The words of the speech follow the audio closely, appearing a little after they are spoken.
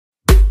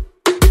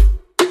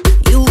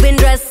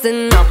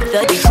messing up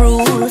the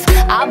truth.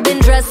 I've been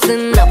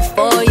dressing up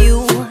for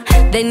you,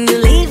 then you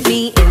leave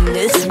me in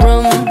this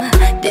room,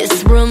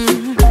 this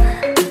room.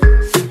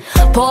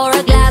 Pour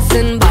a glass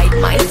and bite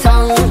my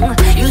tongue.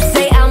 You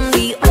say I'm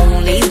the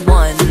only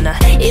one.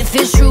 If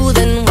it's true,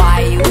 then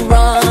why you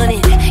run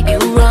it? You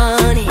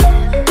run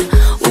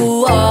it.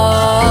 Ooh,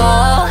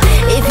 oh.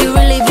 If you're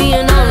really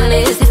being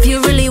honest, if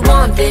you really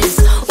want this,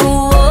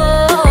 ooh,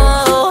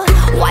 oh.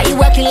 Why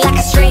you acting like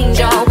a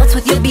stranger? What's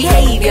with your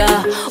behavior?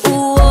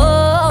 Ooh,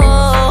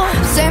 oh.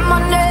 Say my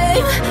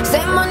name,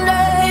 say my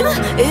name.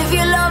 If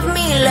you love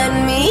me, let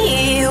me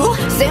hear you.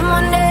 Say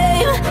my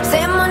name,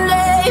 say my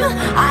name.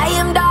 I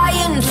am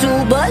dying to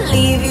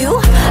believe you.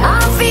 I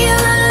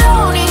feel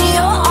alone in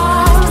your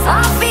arms.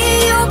 I feel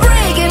you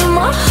breaking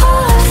my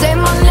heart. Say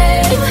my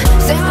name,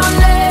 say my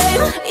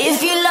name.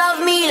 If you love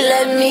me,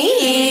 let me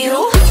hear you.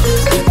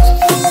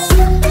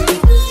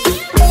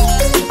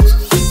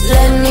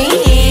 Let me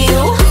hear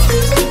you.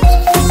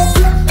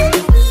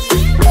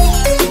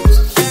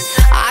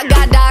 I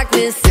got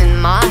darkness in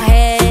my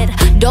head.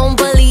 Don't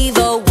believe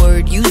a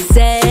word you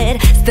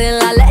said. Still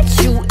I let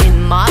you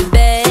in my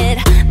bed,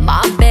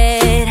 my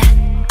bed.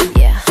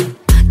 Yeah.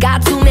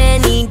 Got too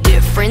many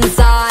different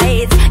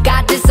sides.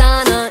 Got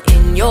dishonor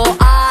in your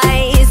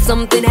eyes.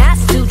 Something has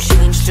to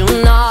change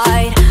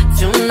tonight,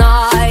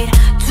 tonight,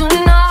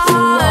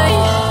 tonight.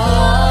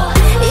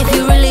 Ooh, if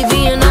you're really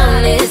being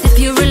honest, if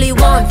you really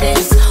want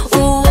this,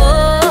 ooh,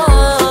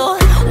 oh,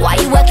 why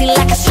you acting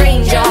like a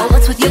stranger?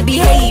 What's with your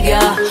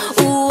behavior?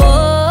 Ooh,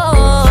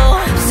 oh,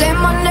 say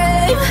my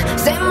name,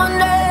 say my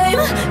name.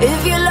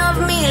 If you love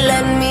me,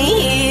 let me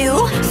hear you.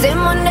 Say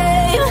my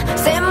name,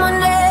 say my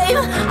name.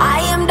 I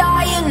am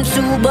dying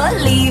to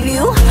believe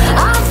you.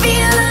 I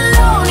feel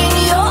alone in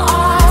your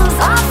arms.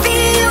 I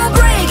feel you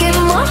breaking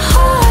my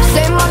heart.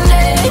 Say my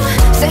name,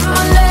 say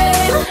my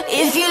name.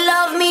 If you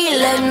love me,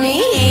 let me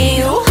hear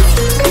you.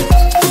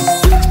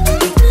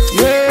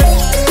 Yeah,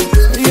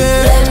 yeah,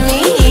 Let me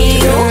hear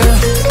you.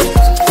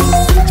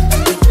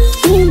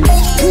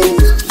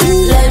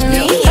 Let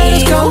me hear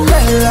eres you.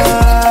 Candela,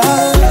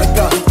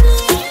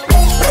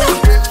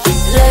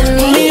 Let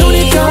me mi hear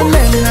única you.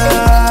 nena.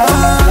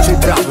 She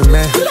dropping,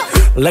 man.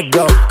 Let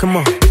go, come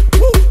on.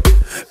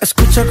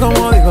 Escucha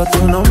como digo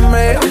tu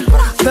nombre,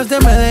 desde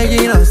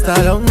Medellín hasta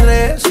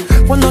Londres.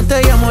 Cuando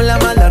te llamo la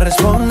mala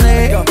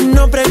responde.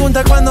 No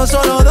pregunta cuándo,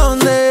 solo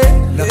dónde.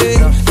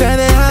 Te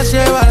dejas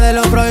llevar de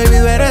lo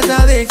prohibido, eres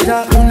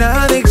adicta.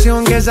 Una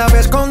adicción que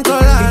sabes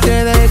controlar. Y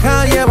te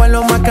deja llevar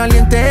lo más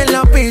caliente en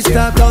la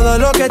pista. Todo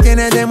lo que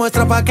tienes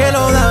demuestra pa' que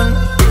lo dan.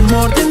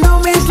 Mordiendo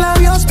mis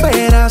labios,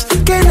 esperas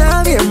que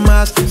nadie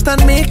más está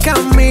en mi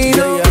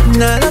camino.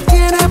 Nada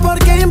tiene por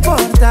qué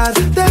importar,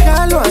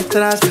 déjalo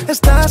atrás,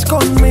 estás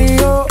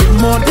conmigo.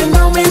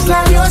 Mordiendo mis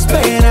labios,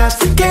 esperas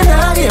que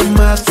nadie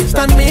más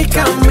está en mi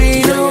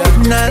camino.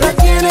 Nada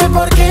tiene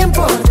por qué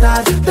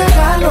importar,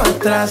 déjalo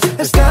atrás,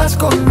 estás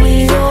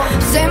conmigo.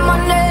 Say my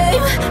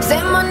name,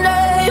 say my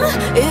name.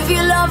 If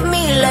you love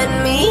me, let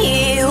me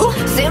hear you.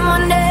 Say my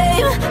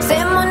name,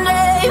 say my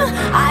name.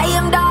 I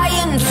am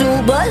dying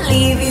to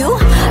believe you.